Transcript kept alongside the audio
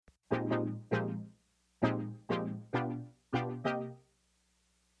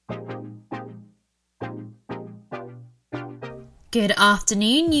Good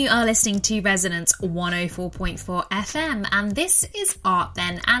afternoon, you are listening to Resonance 104.4 FM and this is Art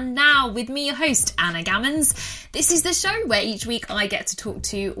Then. And now with me, your host, Anna Gammons. This is the show where each week I get to talk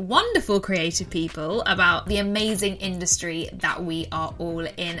to wonderful creative people about the amazing industry that we are all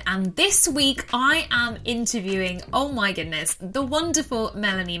in. And this week I am interviewing, oh my goodness, the wonderful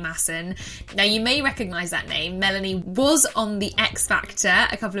Melanie Masson. Now you may recognise that name. Melanie was on the X Factor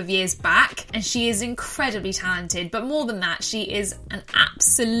a couple of years back and she is incredibly talented, but more than that, she is an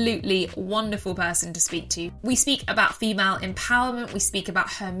absolutely wonderful person to speak to. We speak about female empowerment, we speak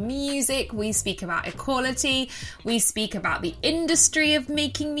about her music, we speak about equality, we speak about the industry of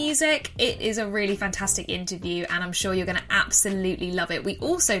making music. It is a really fantastic interview and I'm sure you're going to absolutely love it. We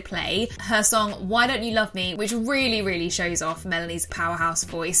also play her song Why Don't You Love Me, which really shows off Melanie's powerhouse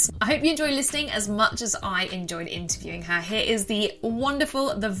voice. I hope you enjoy listening as much as I enjoyed interviewing her. Here is the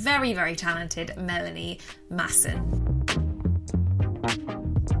wonderful, the very talented Melanie Masson.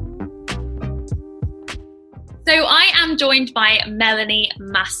 So I am joined by Melanie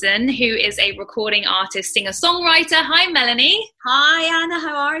Masson, who is a recording artist, singer-songwriter. Hi, Melanie. Hi, Anna.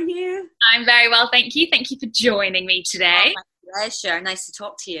 How are you? I'm very well, thank you. Thank you for joining me today. Oh, my pleasure. Nice to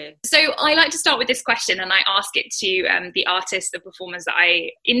talk to you. So I like to start with this question, and I ask it to the artists, the performers that I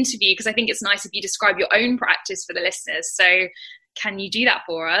interview, because I think it's nice if you describe your own practice for the listeners. So can you do that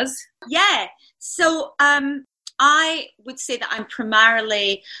for us? Yeah. So I would say that I'm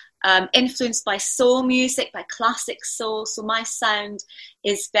primarily influenced by soul music, by classic soul. So my sound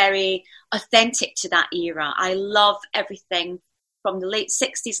is very authentic to that era. I love everything from the late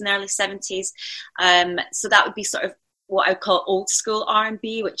 60s and early 70s. So that would be sort of what I would call old school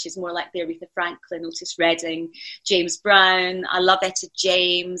R&B, which is more like the Aretha Franklin, Otis Redding, James Brown. I love Etta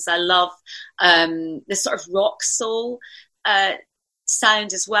James. I love the sort of rock soul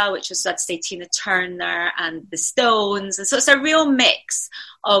sound as well, which was, I'd say, Tina Turner and the Stones. And so it's a real mix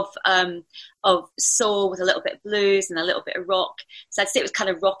of soul with a little bit of blues and a little bit of rock. So I'd say it was kind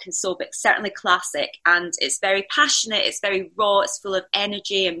of rock and soul, but certainly classic. And it's very passionate, it's very raw, it's full of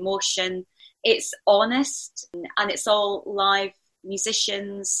energy, emotion. It's honest, and it's all live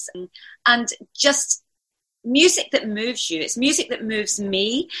musicians and just music that moves you. It's music that moves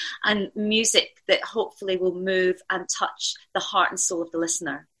me, and music that hopefully will move and touch the heart and soul of the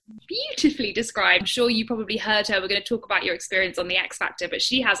listener. Beautifully described. I'm sure you probably heard her. We're going to talk about your experience on the X Factor, but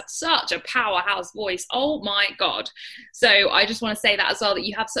she has such a powerhouse voice. Oh my God. So I just want to say that as well, that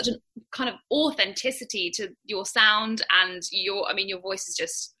you have such a kind of authenticity to your sound, and your voice is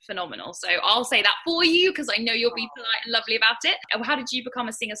just phenomenal. So I'll say that for you, because I know you'll be polite and lovely about it. How did you become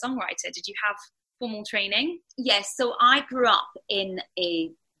a singer-songwriter? Did you have formal training? Yes, so I grew up in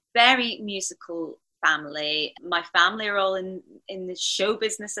a very musical family. My family are all in the show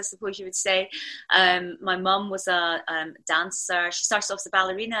business, I suppose you would say. My mum was a dancer. She started off as a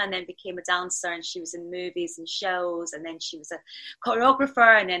ballerina and then became a dancer, and she was in movies and shows, and then she was a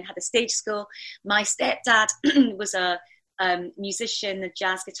choreographer and then had a stage school. My stepdad was a musician, a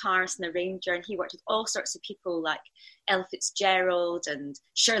jazz guitarist and arranger, and he worked with all sorts of people like Ella Fitzgerald and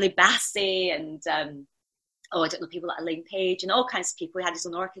Shirley Bassey and I don't know, people like Elaine Page and all kinds of people. He had his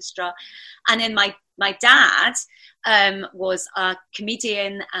own orchestra. And then my dad was a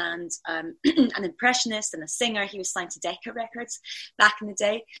comedian and an impressionist and a singer. He was signed to Decca Records back in the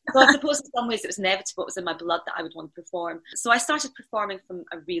day. So I suppose in some ways it was inevitable. It was in my blood that I would want to perform. So I started performing from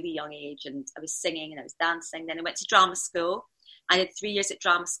a really young age, and I was singing and I was dancing. Then I went to drama school. I did 3 years at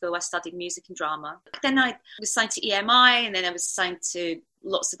drama school. I studied music and drama. Then I was signed to EMI, and then I was signed to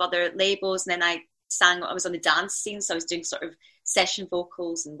lots of other labels. And then I was on the dance scene, so I was doing sort of session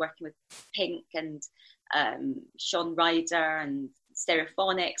vocals and working with Pink and Shawn Ryder and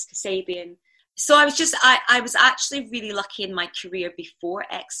Stereophonics, Kasabian. So I was actually really lucky in my career before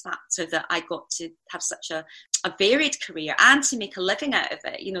X Factor that I got to have such a varied career and to make a living out of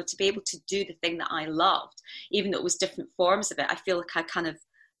it, you know, to be able to do the thing that I loved, even though it was different forms of it. I feel like I kind of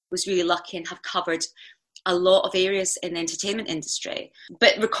was really lucky and have covered a lot of areas in the entertainment industry.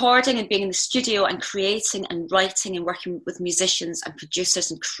 But recording and being in the studio and creating and writing and working with musicians and producers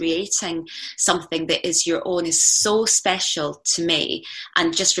and creating something that is your own is so special to me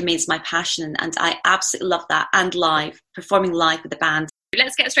and just remains my passion. And I absolutely love that. And performing live with the band.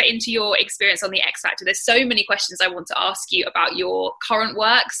 Let's get straight into your experience on the X Factor. There's so many questions I want to ask you about your current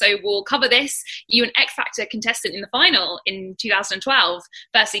work. So we'll cover this. You an X Factor contestant in the final in 2012.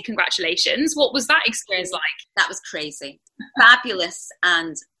 Firstly, congratulations. What was that experience like? That was crazy. Fabulous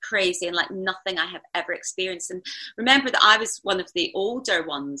and crazy, and like nothing I have ever experienced. And remember that I was one of the older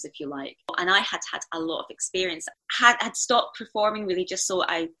ones, if you like, and I had a lot of experience. Had stopped performing really just so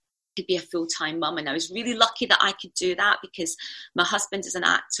I could be a full-time mum. And I was really lucky that I could do that, because my husband is an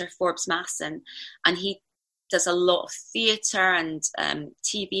actor, Forbes Masson, and he does a lot of theatre and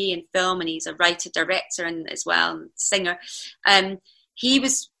TV and film, and he's a writer, director, and as well, and singer. He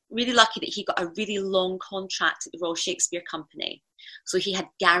was really lucky that he got a really long contract at the Royal Shakespeare Company. So he had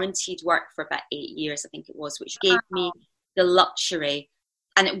guaranteed work for about 8 years, I think it was, which gave me the luxury,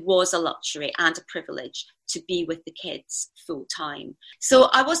 and it was a luxury and a privilege, to be with the kids full time. So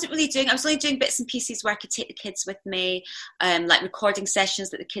I was only doing bits and pieces where I could take the kids with me, like recording sessions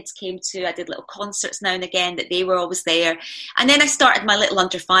that the kids came to. I did little concerts now and again that they were always there. And then I started my little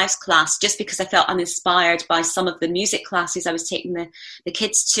under fives class, just because I felt uninspired by some of the music classes I was taking the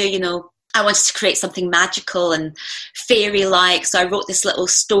kids to. You know, I wanted to create something magical and fairy-like. So I wrote this little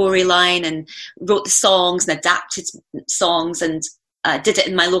storyline and wrote the songs and adapted songs, and did it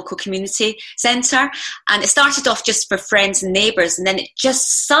in my local community centre. And it started off just for friends and neighbours, and then it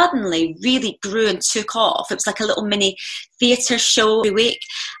just suddenly really grew and took off. It was like a little mini theatre show every week,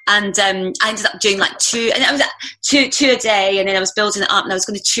 and I ended up doing like two a day, and then I was building it up, and I was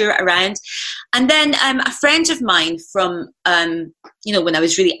going to tour it around. And then a friend of mine from when I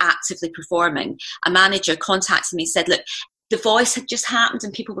was really actively performing, a manager contacted me and said, look, The Voice had just happened,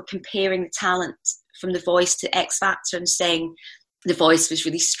 and people were comparing the talent from The Voice to X Factor, and saying The Voice was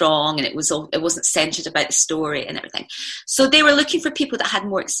really strong, and it wasn't centred about the story and everything. So they were looking for people that had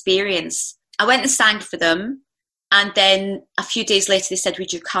more experience. I went and sang for them, and then a few days later they said,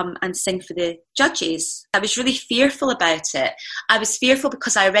 would you come and sing for the judges? I was really fearful about it. I was fearful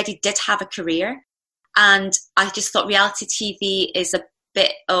because I already did have a career, and I just thought reality TV is a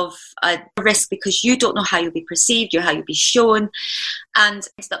bit of a risk, because you don't know how you'll be perceived or how you'll be shown. And I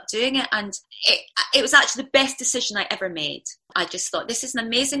ended up doing it, and it was actually the best decision I ever made. I just thought, this is an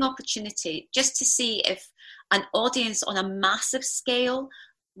amazing opportunity just to see if an audience on a massive scale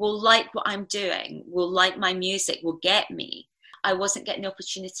will like what I'm doing, will like my music, will get me. I wasn't getting the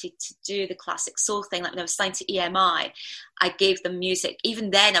opportunity to do the classic soul thing. Like when I was signed to EMI, I gave them music.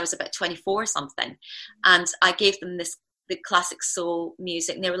 Even then I was about 24 or something, and I gave them the classic soul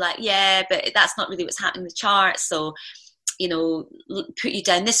music, and they were like, yeah, but that's not really what's happening in the charts, so put you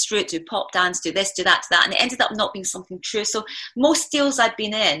down this route, do pop dance, do this, do that, and it ended up not being something true. So most deals I'd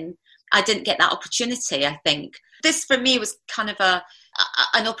been in, I didn't get that opportunity. I think this for me was kind of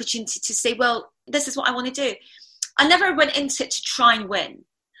an opportunity to say, well, this is what I want to do. I never went into it to try and win.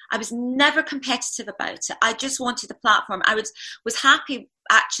 I was never competitive about it. I just wanted the platform. I was happy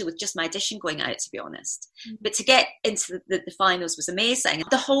actually with just my audition going out, to be honest. Mm-hmm. But to get into the finals was amazing.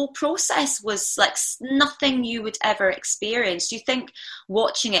 The whole process was like nothing you would ever experience. You think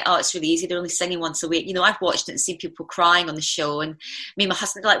watching it, oh, it's really easy, they're only singing once a week. I've watched it and seen people crying on the show, and me and my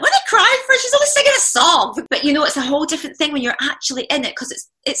husband are like, what are you crying for? She's only singing a song. But it's a whole different thing when you're actually in it, because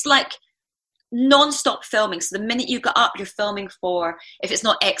it's like non-stop filming. So the minute you get up, you're filming for, if it's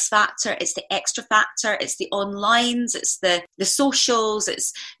not X Factor, it's the Extra Factor, it's the onlines, it's the socials.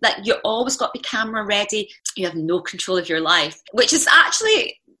 It's like you're always got to be camera ready. You have no control of your life, which is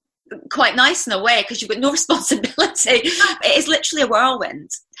actually quite nice in a way, because you've got no responsibility. It is literally a whirlwind.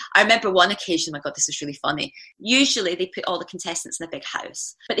 I remember one occasion, oh my God, this is really funny. Usually they put all the contestants in a big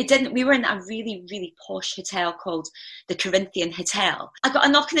house, but they didn't. We were in a really, really posh hotel called the Corinthian Hotel. I got a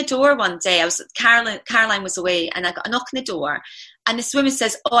knock on the door one day. Caroline was away, and I got a knock on the door, and this woman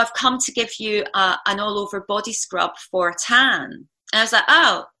says, oh, I've come to give you an all over body scrub for a tan. And I was like,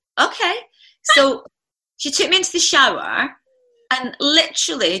 oh, okay. So she took me into the shower and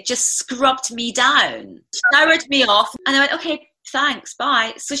literally just scrubbed me down, showered me off, and I went, okay, thanks,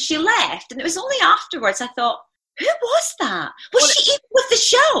 bye. So she left, and it was only afterwards I thought, who was that? Was she even with the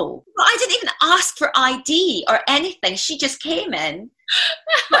show? Well, I didn't even ask for ID or anything. She just came in,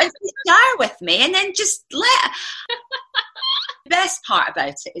 got into the shower with me, and then just left. The best part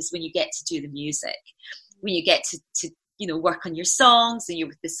about it is when you get to do the music, when you get to work on your songs, and you're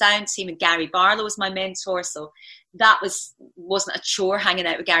with the sound team, and Gary Barlow was my mentor, so that wasn't a chore hanging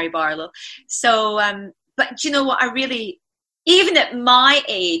out with Gary Barlow. So, but you know what, I really, even at my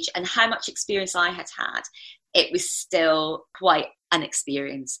age and how much experience I had, it was still quite an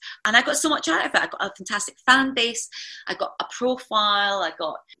experience. And I got so much out of it. I got a fantastic fan base, I got a profile, I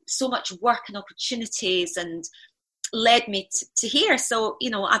got so much work and opportunities, and led me to here. So,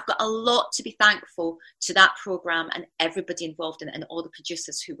 I've got a lot to be thankful to that programme and everybody involved in it, and all the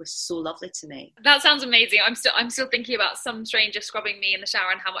producers who were so lovely to me. That sounds amazing. I'm still thinking about some stranger scrubbing me in the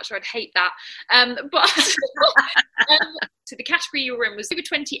shower and how much I'd hate that. So the category you were in was over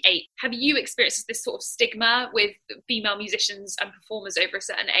 28. Have you experienced this sort of stigma with female musicians and performers over a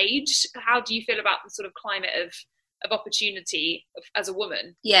certain age? How do you feel about the sort of climate of of opportunity as a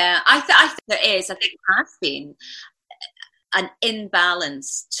woman? Yeah, I think there is. I think there has been an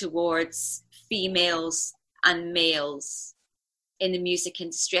imbalance towards females and males in the music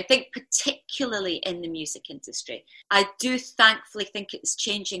industry. I think particularly in the music industry. I do thankfully think it's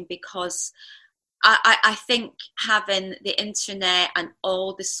changing, because I think having the internet and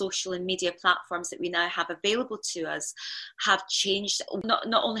all the social and media platforms that we now have available to us have changed not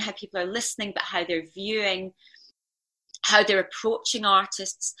only how people are listening, but how they're viewing, how they're approaching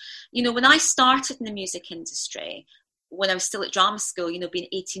artists. You know, when I started in the music industry, when I was still at drama school, you know, being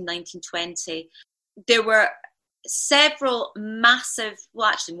 18, 19, 20, there were several massive, well,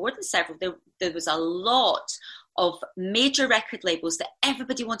 actually more than several, there was a lot of major record labels that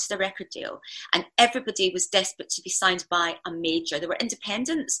everybody wanted a record deal, and everybody was desperate to be signed by a major. There were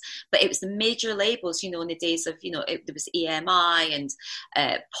independents, but it was the major labels, you know, in the days of, you know, there was EMI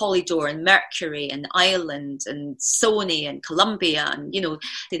and Polydor and Mercury and Island and Sony and Columbia, and, you know,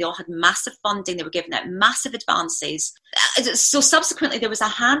 they all had massive funding. They were giving out massive advances. So subsequently there was a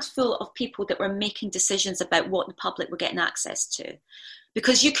handful of people that were making decisions about what the public were getting access to,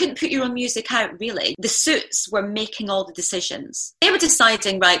 because you couldn't put your own music out, really. The suits were making all the decisions. They were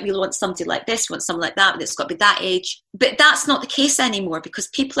deciding, right, we want somebody like this, we want someone like that, it's got to be that age. But that's not the case anymore, because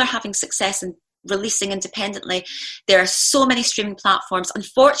people are having success and releasing independently. There are so many streaming platforms.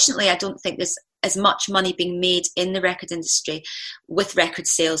 Unfortunately, I don't think there's as much money being made in the record industry with record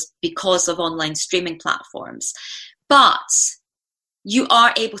sales because of online streaming platforms. But you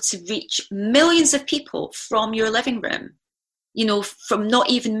are able to reach millions of people from your living room. You know, from not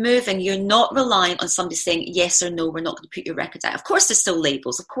even moving. You're not relying on somebody saying yes or no, we're not going to put your record out. Of course there's still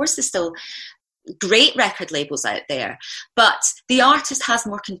labels, of course there's still great record labels out there, but the artist has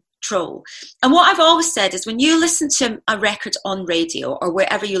more control. And what I've always said is, when you listen to a record on radio or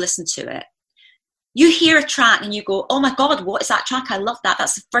wherever you listen to it, you hear a track and you go, oh my God, what is that track? I love that.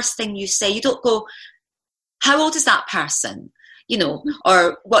 That's the first thing you say. You don't go, how old is that person? You know,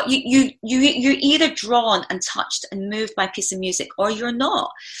 or what, you're either drawn and touched and moved by a piece of music, or you're not.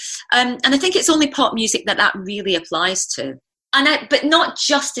 And I think it's only pop music that really applies to. But not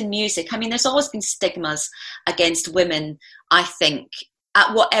just in music. I mean, there's always been stigmas against women, I think,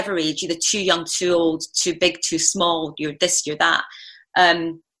 at whatever age, either too young, too old, too big, too small, you're this, you're that.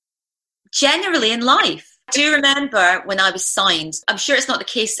 Generally in life. I do remember when I was signed, I'm sure it's not the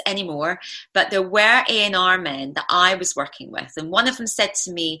case anymore, but there were A&R men that I was working with, and one of them said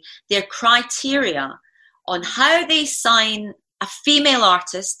to me their criteria on how they sign a female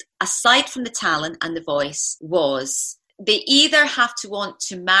artist, aside from the talent and the voice, was they either have to want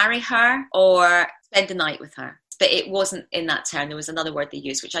to marry her or spend the night with her. But it wasn't in that term. There was another word they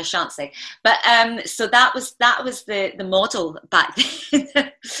used, which I shan't say. But so that was the model back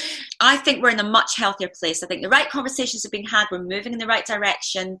then. I think we're in a much healthier place. I think the right conversations are being had. We're moving in the right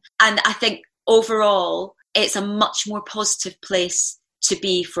direction. And I think overall, it's a much more positive place to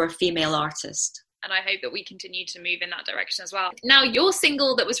be for a female artist. And I hope that we continue to move in that direction as well. Now, your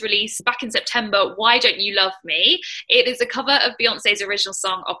single that was released back in September, Why Don't You Love Me? It is a cover of Beyonce's original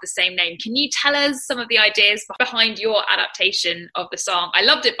song of the same name. Can you tell us some of the ideas behind your adaptation of the song? I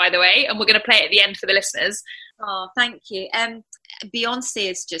loved it, by the way, and we're going to play it at the end for the listeners. Oh, thank you. Beyonce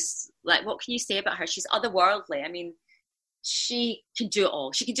is just, like, what can you say about her? She's otherworldly. I mean, she can do it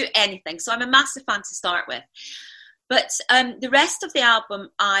all. She can do anything. So I'm a massive fan to start with. But the rest of the album,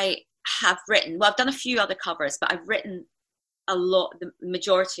 I have written, well, I've done a few other covers, but I've written a lot, the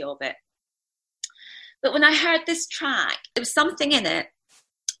majority of it. But when I heard this track, there was something in it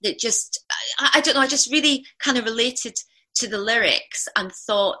that just, I don't know, I just really kind of related to the lyrics and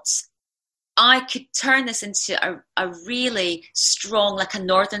thought I could turn this into a really strong, like a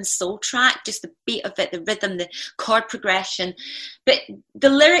Northern Soul track, just the beat of it, the rhythm, the chord progression. But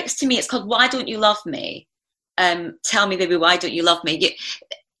the lyrics, to me, it's called Why Don't You Love Me? Tell me, baby, why don't you love me?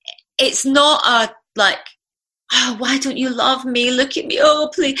 It's not a, like, oh, why don't you love me? Look at me,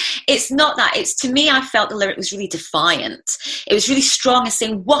 oh, please. It's not that. It's, to me, I felt the lyric was really defiant. It was really strong as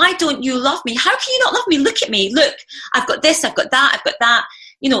saying, why don't you love me? How can you not love me? Look at me. Look, I've got this, I've got that, I've got that.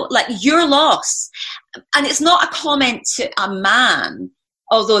 You know, like, you're lost. And it's not a comment to a man,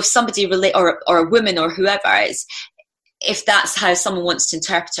 although if somebody relate, or a woman or whoever is, if that's how someone wants to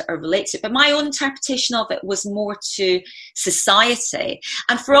interpret it or relate to it. But my own interpretation of it was more to society.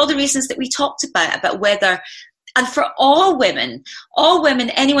 And for all the reasons that we talked about whether, and for all women,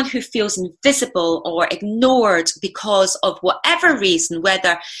 anyone who feels invisible or ignored because of whatever reason,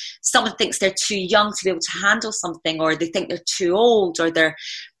 whether someone thinks they're too young to be able to handle something, or they think they're too old, or they're,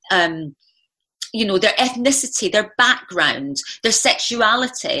 you know, their ethnicity, their background, their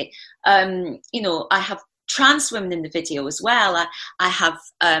sexuality. You know, I have trans women in the video as well. I have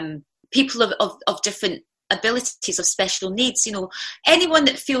people of different abilities, of special needs. You know, anyone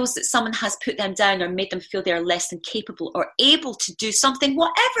that feels that someone has put them down or made them feel they're less than capable or able to do something,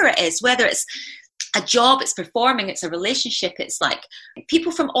 whatever it is, whether it's a job, it's performing, it's a relationship, it's like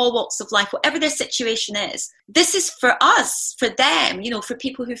people from all walks of life, whatever their situation is. This is for us, for them, you know, for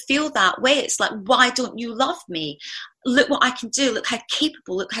people who feel that way. It's like, why don't you love me? Look what I can do. Look how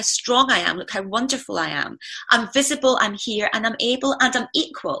capable, look how strong I am, look how wonderful I am. I'm visible, I'm here, and I'm able, and I'm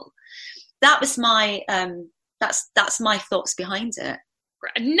equal. That was my, that's my thoughts behind it.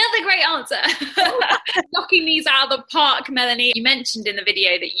 Another great answer. Knocking these out of the park, Melanie. You mentioned in the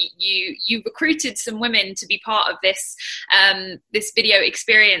video that you recruited some women to be part of this this video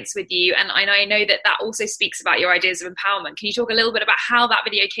experience with you, and I know that also speaks about your ideas of empowerment. Can you talk a little bit about how that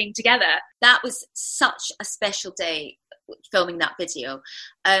video came together? That was such a special day filming that video.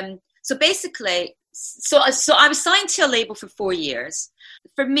 So basically, so I was signed to a label for 4 years.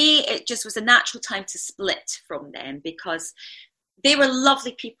 For me, it just was a natural time to split from them, because they were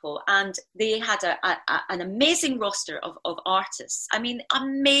lovely people and they had an amazing roster of artists. I mean,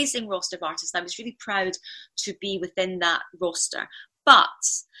 amazing roster of artists. I was really proud to be within that roster. But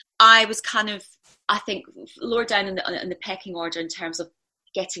I was kind of, I think, lower down in the pecking order in terms of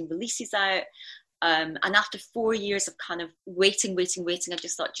getting releases out. And after 4 years of kind of waiting, I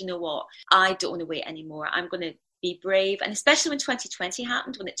just thought, you know what? I don't want to wait anymore. I'm going to be brave. And especially when 2020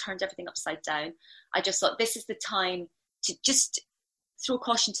 happened, when it turned everything upside down, I just thought this is the time to just throw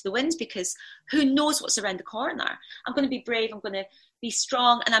caution to the wind, because who knows what's around the corner. I'm going to be brave, I'm going to be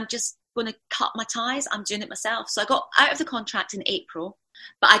strong, and I'm just going to cut my ties. I'm doing it myself. So I got out of the contract in April,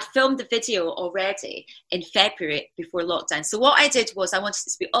 but I'd filmed the video already in February before lockdown. So what I did was I wanted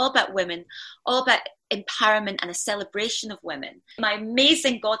it to be all about women, all about empowerment and a celebration of women. My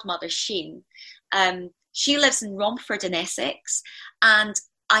amazing godmother, Sheen, she lives in Romford in Essex, and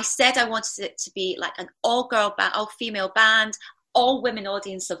I said I wanted it to be like an all-girl band, all-female band, all women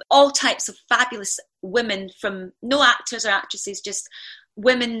audience of all types of fabulous women, from no actors or actresses, just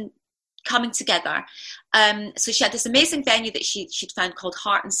women coming together. So she had this amazing venue that she'd found called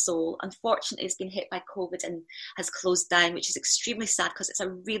Heart and Soul. Unfortunately, it's been hit by COVID and has closed down, which is extremely sad because it's a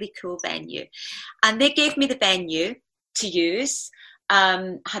really cool venue. And they gave me the venue to use,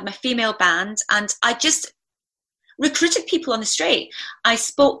 had my female band, and I just recruited people on the street. I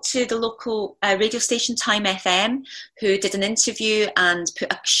spoke to the local radio station, Time FM, who did an interview and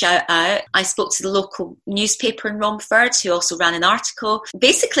put a shout out. I spoke to the local newspaper in Romford, who also ran an article.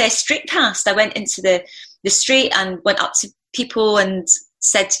 Basically, a street cast. I went into the street and went up to people and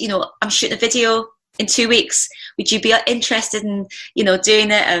said, you know, I'm shooting a video in 2 weeks. Would you be interested in, you know, doing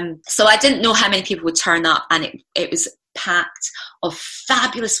it? So I didn't know how many people would turn up, and it was packed of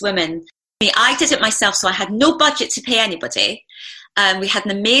fabulous women. I did it myself, so I had no budget to pay anybody. We had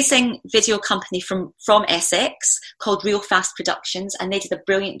an amazing video company from Essex called Real Fast Productions, and they did a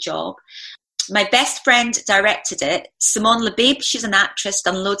brilliant job. My best friend directed it, Simone Labib. She's an actress,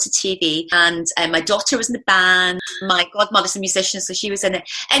 done loads of TV, and my daughter was in the band. My godmother's a musician, so she was in it.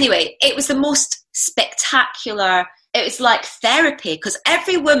 Anyway, it was the most spectacular. It was like therapy, because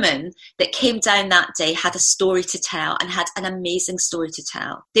every woman that came down that day had a story to tell, and had an amazing story to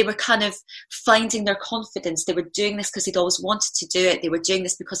tell. They were kind of finding their confidence. They were doing this because they'd always wanted to do it. They were doing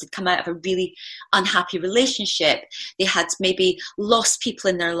this because they'd come out of a really unhappy relationship. They had maybe lost people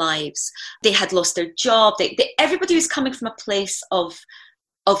in their lives. They had lost their job. Everybody was coming from a place of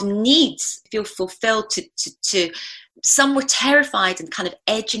needs, feel fulfilled, to some were terrified and kind of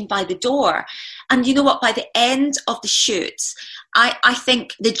edging by the door. And you know what, by the end of the shoot, I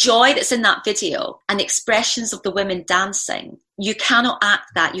think the joy that's in that video and expressions of the women dancing, you cannot act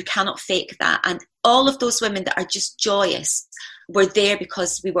that, you cannot fake that. And all of those women that are just joyous were there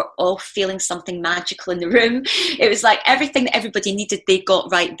because we were all feeling something magical in the room. It was like everything that everybody needed, they got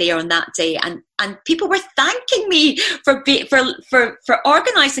right there on that day. And people were thanking me for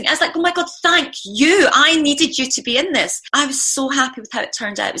organising. I was like, oh my God, thank you. I needed you to be in this. I was so happy with how it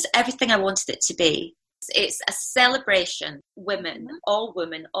turned out. It was everything I wanted it to be. It's a celebration. Women, all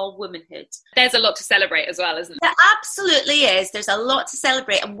womanhood. There's a lot to celebrate as well, isn't there? There absolutely is. There's a lot to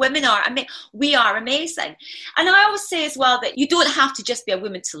celebrate, and women are, we are amazing. And I always say as well that you don't have to just be a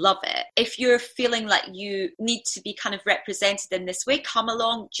woman to love it. If you're feeling like you need to be kind of represented in this way, come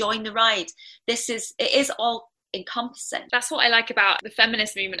along, join the ride. It is all encompassing. That's what I like about the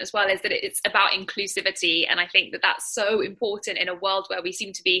feminist movement as well, is that it's about inclusivity. And I think that that's so important in a world where we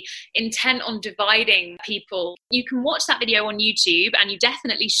seem to be intent on dividing people. You can watch that video on YouTube, and you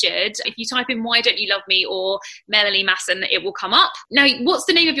definitely should. If you type in "Why Don't You Love Me" or Melanie Masson, it will come up. Now, what's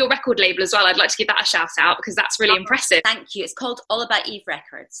the name of your record label as well? I'd like to give that a shout out because that's really impressive. Thank you. It's called All About Eve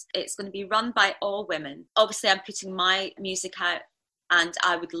Records. It's going to be run by all women. Obviously, I'm putting my music out, and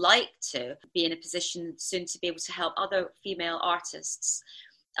I would like to be in a position soon to be able to help other female artists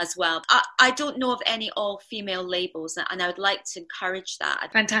as well. I don't know of any all-female labels, and I would like to encourage that.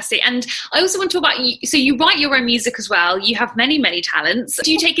 Fantastic. And I also want to talk about you. So you write your own music as well. You have many, many talents. Do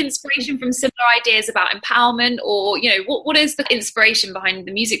you take inspiration from similar ideas about empowerment, or, you know, what is the inspiration behind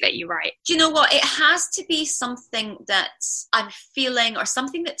the music that you write? Do you know what? It has to be something that I'm feeling, or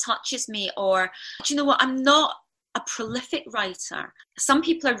something that touches me, or, do you know what? I'm not a prolific writer. Some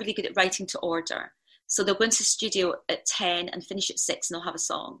people are really good at writing to order. So they'll go into the studio at 10 and finish at 6 and they'll have a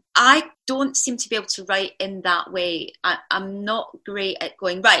song. I don't seem to be able to write in that way. I'm not great at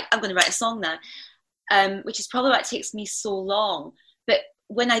going, right, I'm going to write a song now, which is probably why it takes me so long. But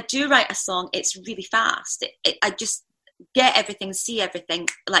when I do write a song, it's really fast. I just get everything, see everything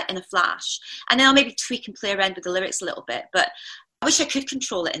like in a flash. And then I'll maybe tweak and play around with the lyrics a little bit. But I wish I could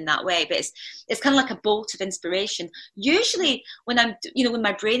control it in that way, but it's kind of like a bolt of inspiration. Usually when when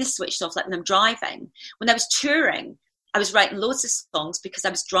my brain is switched off, like when I'm driving, when I was touring, I was writing loads of songs because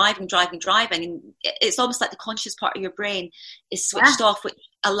I was driving. And it's almost like the conscious part of your brain is switched off, which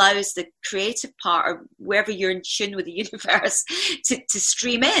allows the creative part, or wherever you're in tune with the universe, to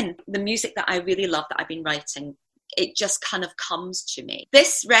stream in. The music that I really love that I've been writing, it just kind of comes to me.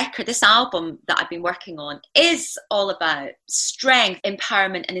 This record, this album that I've been working on, is all about strength,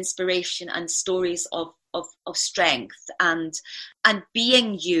 empowerment and inspiration, and stories of strength and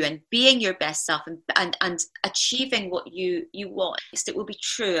being you and being your best self and achieving what you want. It will be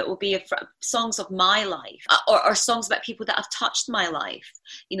true. It will be songs of my life, or songs about people that have touched my life.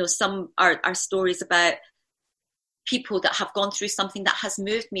 You know, some are stories about people that have gone through something that has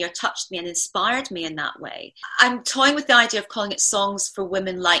moved me or touched me and inspired me in that way. I'm toying with the idea of calling it Songs for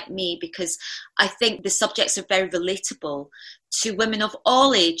Women Like Me, because I think the subjects are very relatable to women of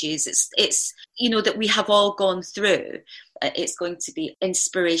all ages. It's that we have all gone through. It's going to be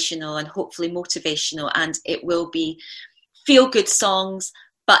inspirational and hopefully motivational, and it will be feel-good songs,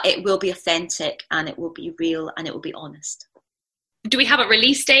 but it will be authentic and it will be real and it will be honest. Do we have a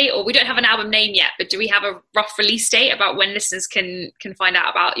release date, or we don't have an album name yet, but do we have a rough release date about when listeners can find out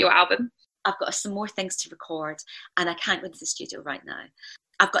about your album? I've got some more things to record, and I can't go into the studio right now.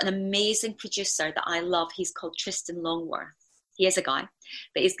 I've got an amazing producer that I love. He's called Tristan Longworth. He is a guy,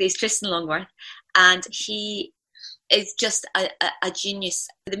 but he's Tristan Longworth, and he is just a genius.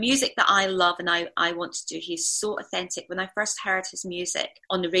 The music that I love and I want to do, he's so authentic. When I first heard his music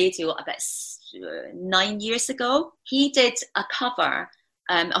on the radio about 9 years ago, he did a cover,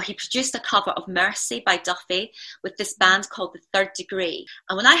 he produced a cover of Mercy by Duffy with this band called The Third Degree.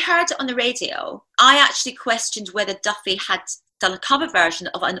 And when I heard it on the radio, I actually questioned whether Duffy had done a cover version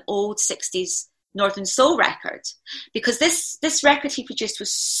of an old 60s Northern Soul record, because this record he produced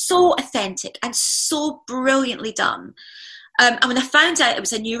was so authentic and so brilliantly done. And when I found out it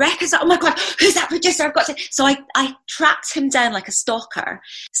was a new record, I was like, oh my God, who's that producer? I've got to. So I tracked him down like a stalker.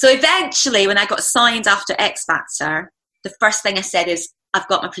 So eventually, when I got signed after X Factor, the first thing I said is, I've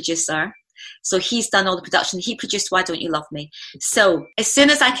got my producer. So he's done all the production. He produced Why Don't You Love Me? So as soon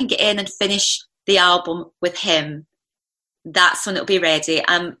as I can get in and finish the album with him, that's when it'll be ready.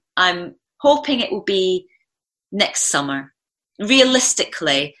 I'm hoping it will be next summer.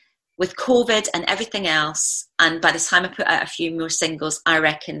 Realistically, with COVID and everything else, and by the time I put out a few more singles, I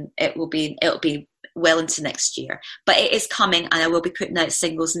reckon it'll be well into next year. But it is coming, and I will be putting out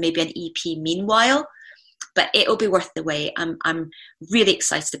singles and maybe an EP meanwhile. But it'll be worth the wait. I'm really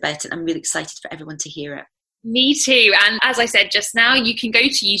excited about it. I'm really excited for everyone to hear it. Me too. And as I said just now, you can go to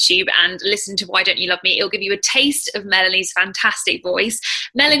YouTube and listen to Why Don't You Love Me. It'll give you a taste of Melanie's fantastic voice.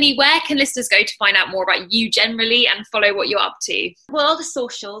 Melanie, where can listeners go to find out more about you generally and follow what you're up to? Well, all the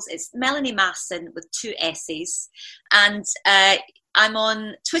socials, it's Melanie Masson with 2 S's. And I'm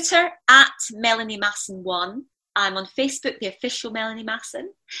on Twitter at Melanie Masson 1. I'm on Facebook, the official Melanie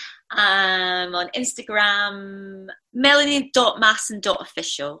Masson. I'm on Instagram,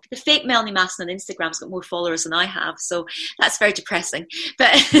 melanie.masson.official. The fake Melanie Masson on Instagram's got more followers than I have, so that's very depressing.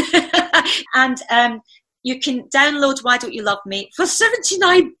 But and you can download Why Don't You Love Me for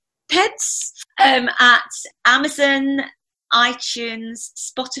 79 pence at Amazon, iTunes,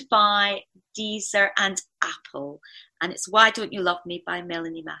 Spotify, Deezer and Apple. and it's Why Don't You Love Me by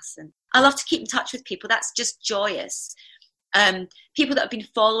Melanie Masson. I love to keep in touch with people. That's just joyous. People that have been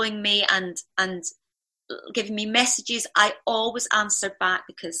following me and giving me messages, I always answer back,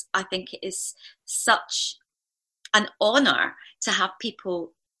 because I think it is such an honour to have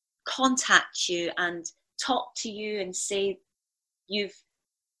people contact you and talk to you and say you've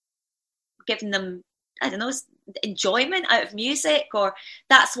given them, I don't know, enjoyment out of music, or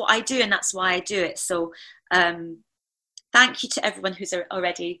that's what I do and that's why I do it. So thank you to everyone who's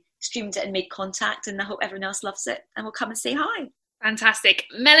already streamed it and made contact, and I hope everyone else loves it and will come and say hi. Fantastic.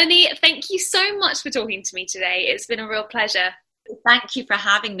 Melanie, thank you so much for talking to me today. It's been a real pleasure. Thank you for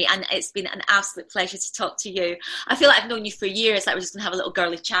having me, and it's been an absolute pleasure to talk to you. I feel like I've known you for years, like we're just going to have a little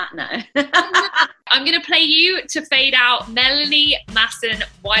girly chat now. I'm going to play you to fade out Melanie Masson,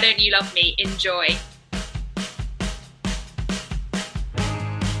 Why Don't You Love Me? Enjoy.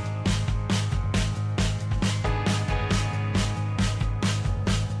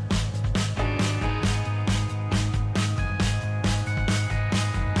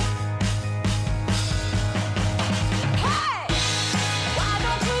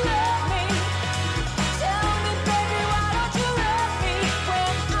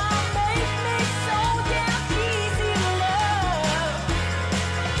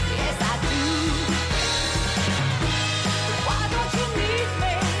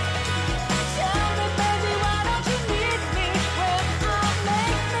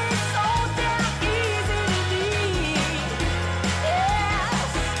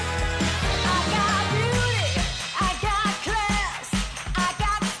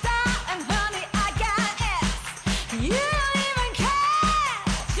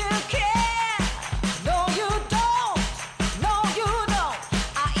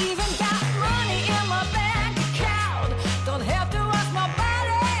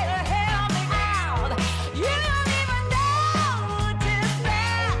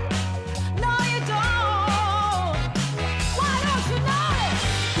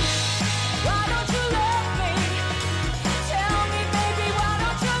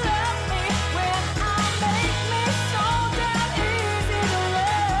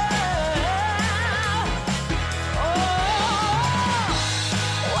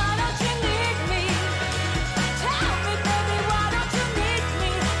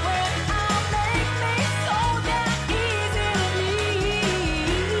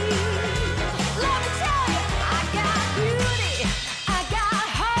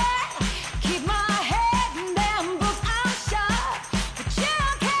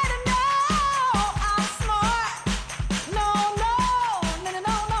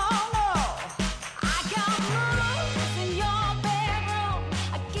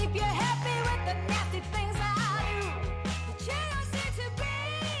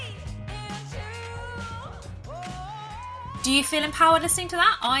 Do you feel empowered listening to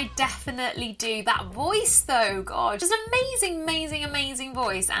that? I definitely do. That voice though, God, just amazing, amazing, amazing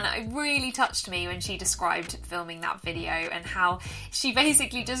voice. And it really touched me when she described filming that video and how she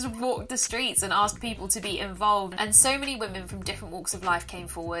basically just walked the streets and asked people to be involved. And so many women from different walks of life came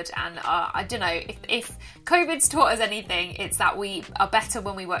forward. And I don't know, if COVID's taught us anything, it's that we are better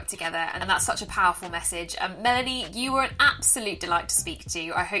when we work together. And that's such a powerful message. Melanie, you were an absolute delight to speak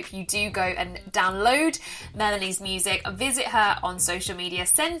to. I hope you do go and download Melanie's music, visit her on social media,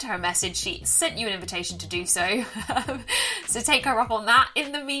 send her a message. She sent you an invitation to do so. So take her up on that.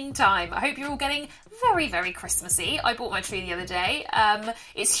 In the meantime, I hope you're all getting very, very Christmassy. I bought my tree the other day.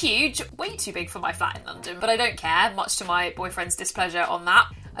 It's huge, way too big for my flat in London, but I don't care, much to my boyfriend's displeasure on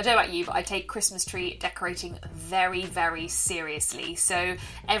that. I don't know about you, but I take Christmas tree decorating very, very seriously. So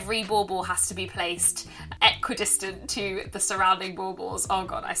every bauble has to be placed equidistant to the surrounding baubles. Oh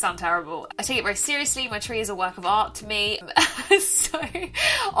God, I sound terrible. I take it very seriously. My tree is a work of art to me. So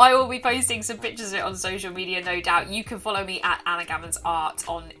I will be posting some pictures of it on social media, no doubt. You can follow me at Anna Gammons Art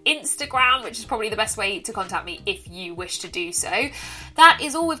on Instagram, which is probably the best way to contact me if you wish to do so. That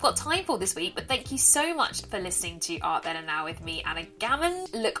is all we've got time for this week, but thank you so much for listening to Art Then and Now with me, Anna Gammons.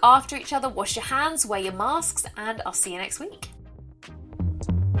 Look after each other, wash your hands, wear your masks, and I'll see you next week.